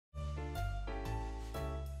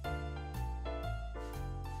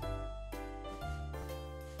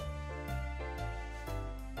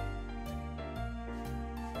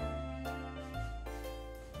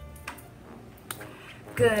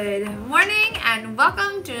Good morning and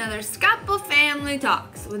welcome to another Skappo Family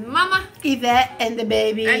Talks with Mama, Yvette, and the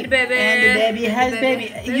baby. And the baby. And the baby has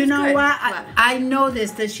baby. You know good. what? I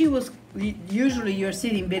noticed that she was, usually you're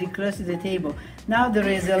sitting very close to the table. Now there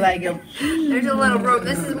is like a... There's a little room.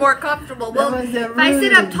 This is more comfortable. Well, That was the if I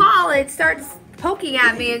sit room. up tall, it starts poking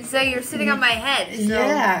at me and say you're sitting on my head. So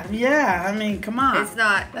Yeah. I mean, come on. it's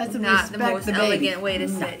not Let's the respect most the baby. elegant way to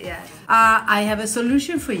sit. Yeah. I have a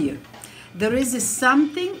solution for you. There is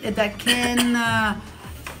something that can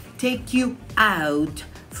take you out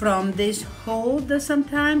from this hole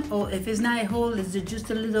sometime, or if it's not a hole, it's just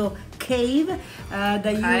a little cave that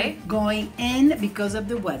you're going in because of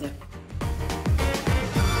the weather.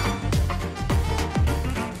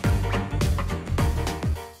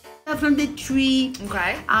 From the tree.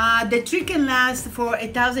 Okay. The tree can last for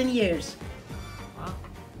 1,000 years. Wow.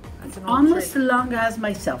 That's an old Almost tree. as long as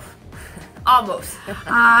myself. Almost.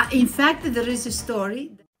 In fact, there is a story.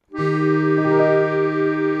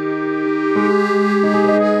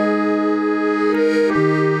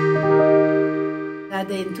 That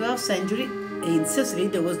in 12th century, in Sicily,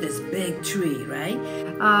 there was this big tree, right?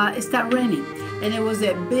 It started raining, and it was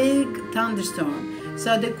a big thunderstorm.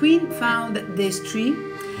 So the queen found this tree,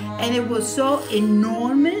 and it was so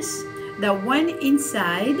enormous that went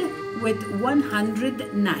inside with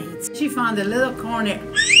 100 knights. She found a little corner.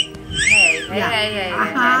 Hey.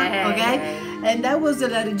 Okay? And that was the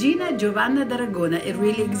La Regina Giovanna d'Aragona. It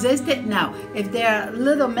really existed. Now, if they're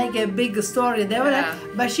little, make a big story there,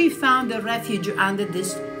 but she found a refuge under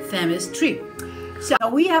this famous tree. So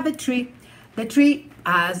we have a tree. The tree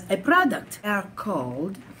has a product. They are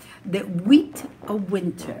called the wheat of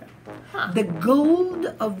winter, the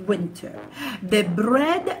gold of winter, the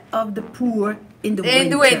bread of the poor in the winter. In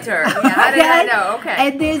the winter. Yeah, how did I know? Okay.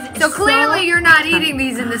 And so clearly you're not eating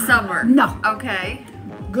these in the summer. No. Okay.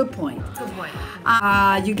 Good point. Good point.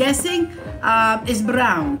 You guessing? It's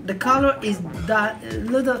brown. The color is a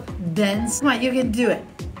little dense. Come on, you can do it.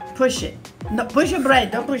 Push it. No, push your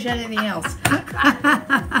bread. Don't push anything else.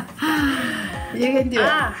 You can do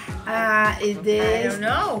it. It is. I don't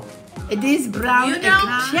know. It is brown. You know?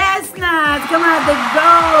 Chestnuts. Come on, the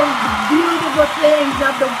gold, beautiful things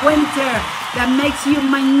of the winter that makes you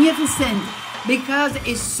magnificent because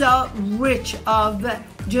it's so rich of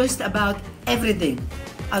just about everything.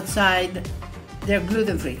 Outside, they're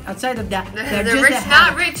gluten-free. Outside of that, they're just rich,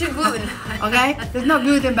 not rich in gluten. Okay, there's no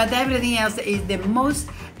gluten, but everything else is the most.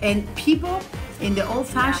 And people in the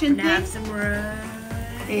old-fashioned thing,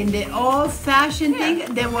 in the old-fashioned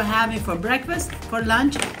thing, they were having for breakfast, for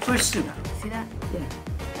lunch, for soup. See that? Yeah.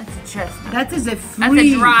 That's a chestnut. That is a free.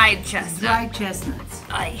 That's a dried chestnut. Dried chestnuts.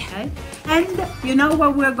 Aye. Okay. And you know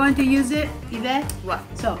what we're going to use it, Yvette? What?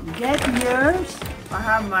 So get yours. I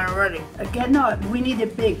have mine already. Okay, no, we need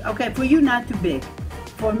it big. Okay, for you not too big.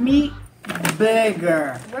 For me,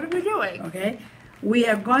 bigger. What are we doing? Okay. We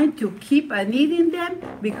are going to keep on eating them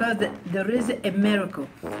because there is a miracle.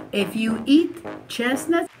 If you eat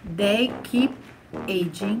chestnuts, they keep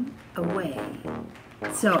aging away.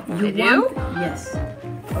 So you want, yes,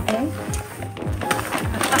 okay?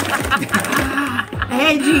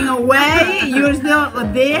 Aging away, you're still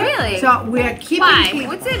there. Really? So we are keeping. Why?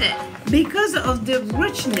 What's in it? Because of the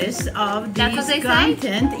richness of That's what this they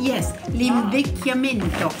content, yes,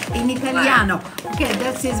 l'invecchiamento in italiano. Okay,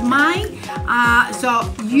 that is mine. So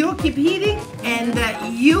you keep eating and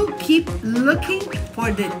you keep looking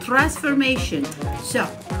for the transformation. So,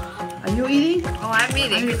 are you eating? Oh, I'm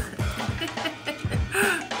eating.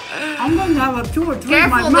 I'm going to have a 2 or 3 in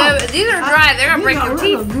my Careful, mouth. these are dry. They're gonna break your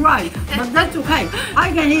These are teeth. dry, but that's okay.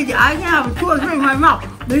 I can eat it. I can have 2 or 3 in my mouth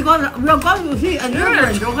because we're going to see a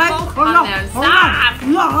difference. Okay? choke Hold on on. them. Hold Stop.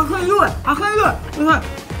 on. No, I can do it. I can do it. Okay.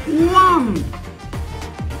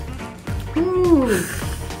 Ooh.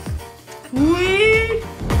 Sweet.